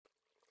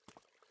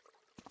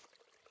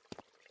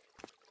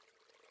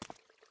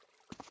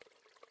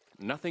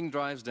Nothing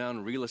drives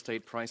down real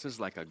estate prices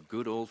like a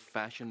good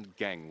old-fashioned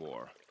gang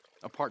war.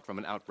 Apart from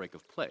an outbreak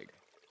of plague,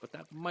 but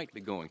that might be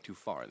going too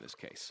far in this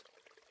case.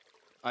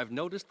 I've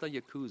noticed the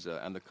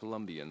Yakuza and the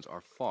Colombians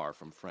are far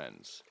from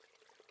friends.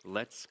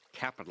 Let's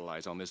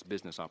capitalize on this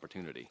business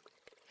opportunity.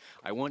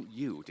 I want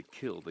you to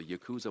kill the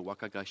Yakuza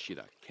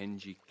Wakagashira,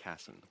 Kenji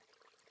Kassen.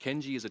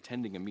 Kenji is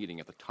attending a meeting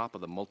at the top of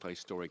the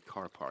multi-story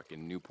car park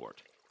in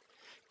Newport.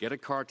 Get a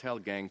cartel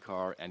gang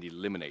car and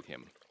eliminate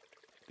him.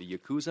 The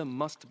Yakuza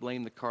must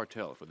blame the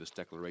cartel for this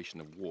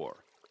declaration of war.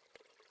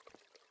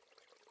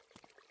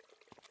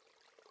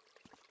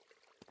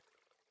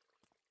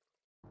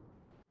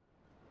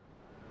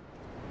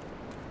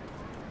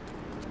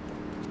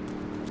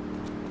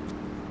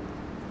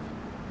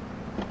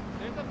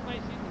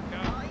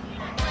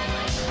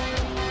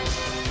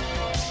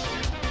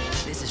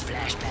 This is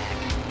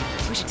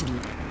flashback. Push it to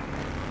the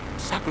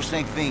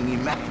sacrosanct thing you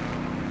met.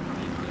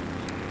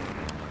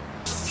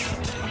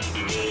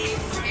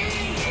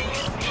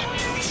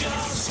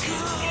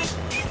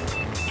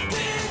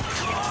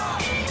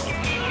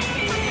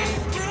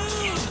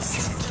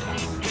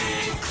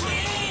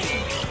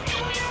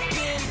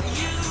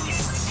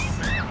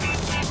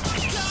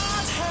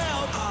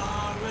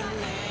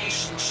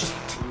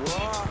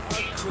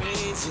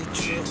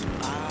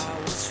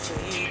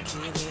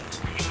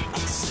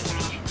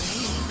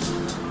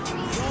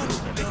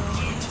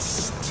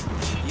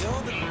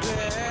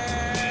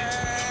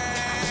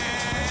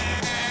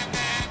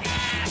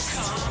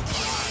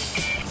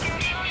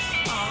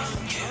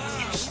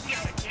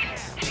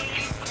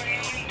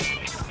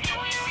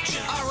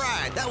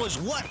 That was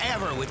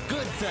whatever with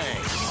good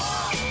things.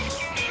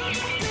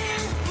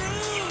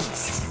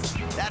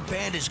 That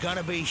band is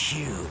gonna be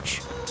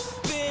huge.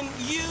 Been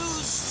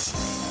used.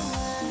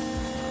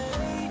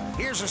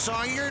 Here's a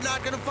song you're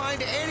not gonna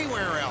find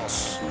anywhere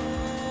else.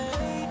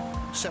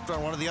 Except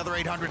on one of the other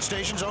 800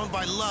 stations owned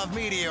by Love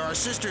Media, our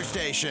sister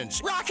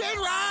stations. Rock and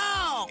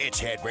roll! It's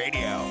Head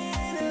Radio.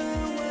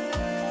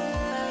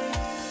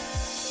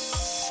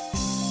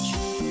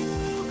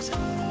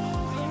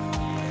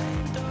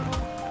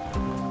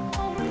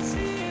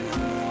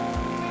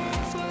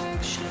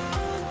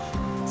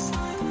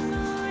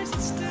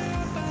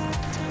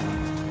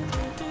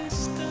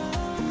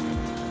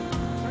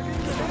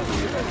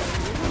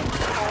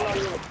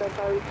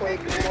 February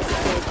 4th,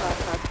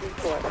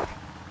 1984.